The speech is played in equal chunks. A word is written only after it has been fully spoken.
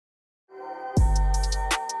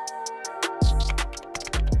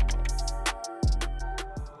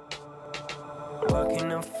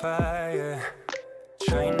fire.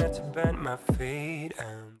 Trying not to bend my feet.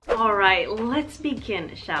 Alright, let's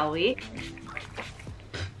begin, shall we?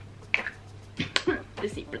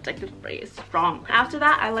 This heat protective spray is strong. After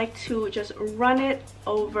that, I like to just run it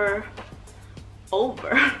over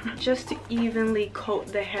just to evenly coat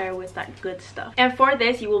the hair with that good stuff. And for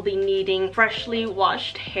this, you will be needing freshly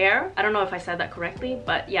washed hair. I don't know if I said that correctly,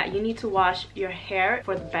 but yeah, you need to wash your hair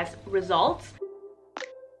for the best results.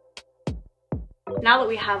 Now that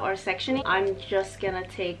we have our sectioning, I'm just gonna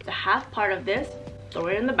take the half part of this, throw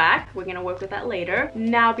it in the back. We're gonna work with that later.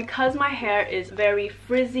 Now, because my hair is very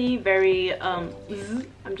frizzy, very I'm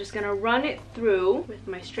just gonna run it through with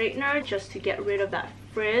my straightener just to get rid of that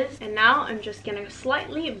frizz. And now I'm just gonna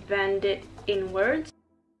slightly bend it inwards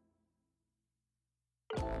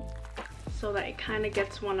so that it kind of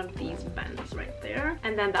gets one of these bends right there.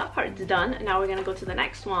 And then that part's done. Now we're gonna go to the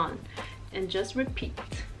next one and just repeat.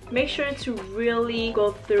 Make sure to really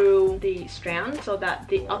go through the strand so that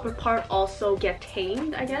the upper part also gets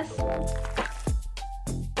tamed, I guess.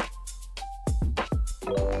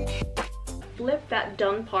 Flip that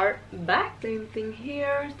done part back. Same thing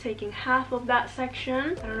here, taking half of that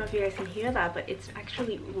section. I don't know if you guys can hear that, but it's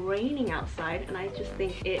actually raining outside, and I just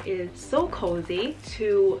think it is so cozy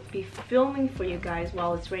to be filming for you guys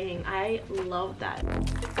while it's raining. I love that.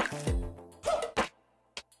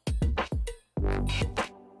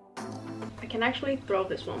 I can actually throw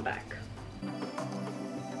this one back.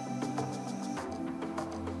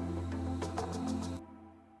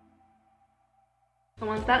 And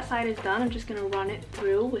once that side is done, I'm just gonna run it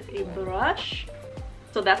through with a brush.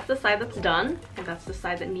 So that's the side that's done, and that's the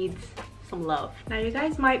side that needs some love. Now you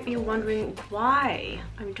guys might be wondering why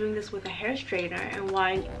I'm doing this with a hair straightener and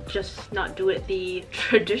why just not do it the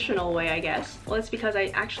traditional way, I guess. Well, it's because I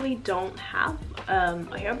actually don't have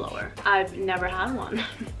a hair blower. I've never had one.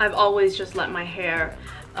 I've always just let my hair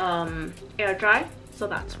air dry, so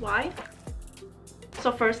that's why.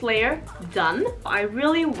 So first layer done. I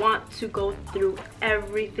really want to go through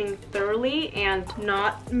everything thoroughly and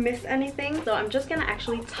not miss anything. So I'm just gonna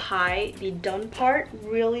actually tie the done part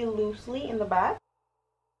really loosely in the back.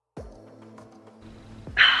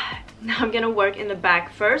 Now I'm gonna work in the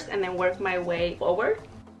back first and then work my way forward.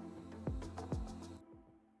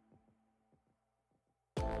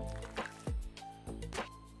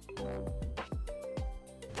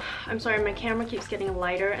 I'm sorry, my camera keeps getting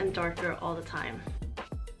lighter and darker all the time.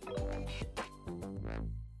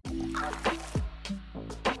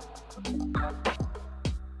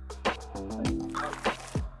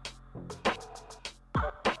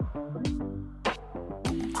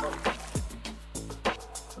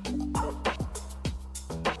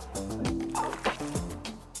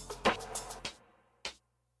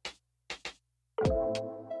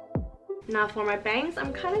 Now for my bangs,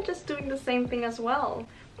 I'm kind of just doing the same thing as well.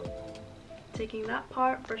 Taking that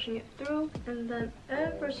part, brushing it through, and then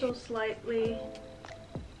ever so slightly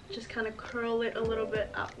just kind of curl it a little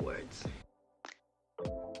bit upwards.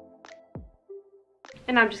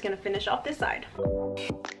 And I'm just gonna finish off this side.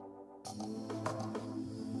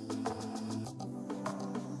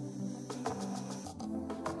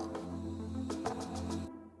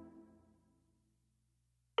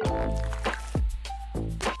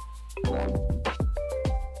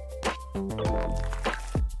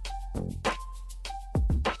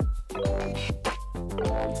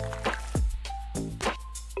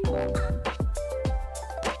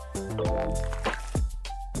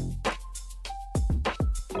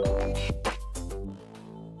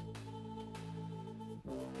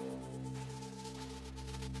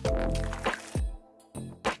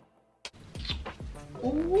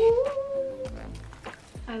 Ooh,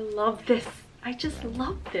 I love this. I just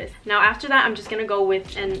love this. Now after that, I'm just gonna go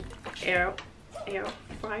with an air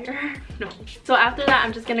fryer. No. So after that,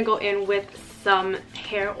 I'm just gonna go in with some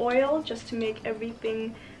hair oil just to make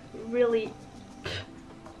everything really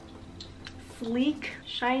sleek,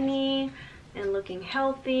 shiny, and looking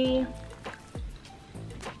healthy.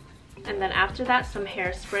 And then after that, some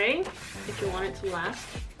hairspray if you want it to last.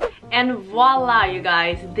 And voila, you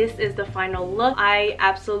guys, this is the final look. I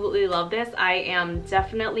absolutely love this. I am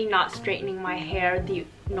definitely not straightening my hair the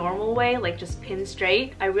normal way, like just pin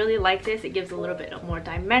straight. I really like this. It gives a little bit of more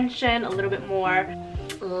dimension, a little bit more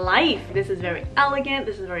life. This is very elegant,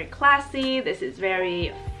 this is very classy, this is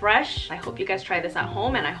very fresh. I hope you guys try this at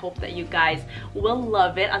home, and I hope that you guys will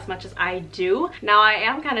love it as much as I do. Now I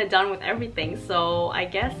am kind of done with everything, so I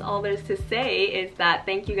guess all there's to say is that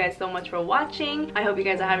thank you guys so much for watching. I hope you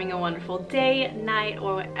guys are having a wonderful day, night,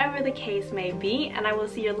 or whatever the case may be, and I will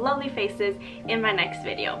see your lovely faces in my next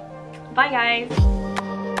video. Bye guys!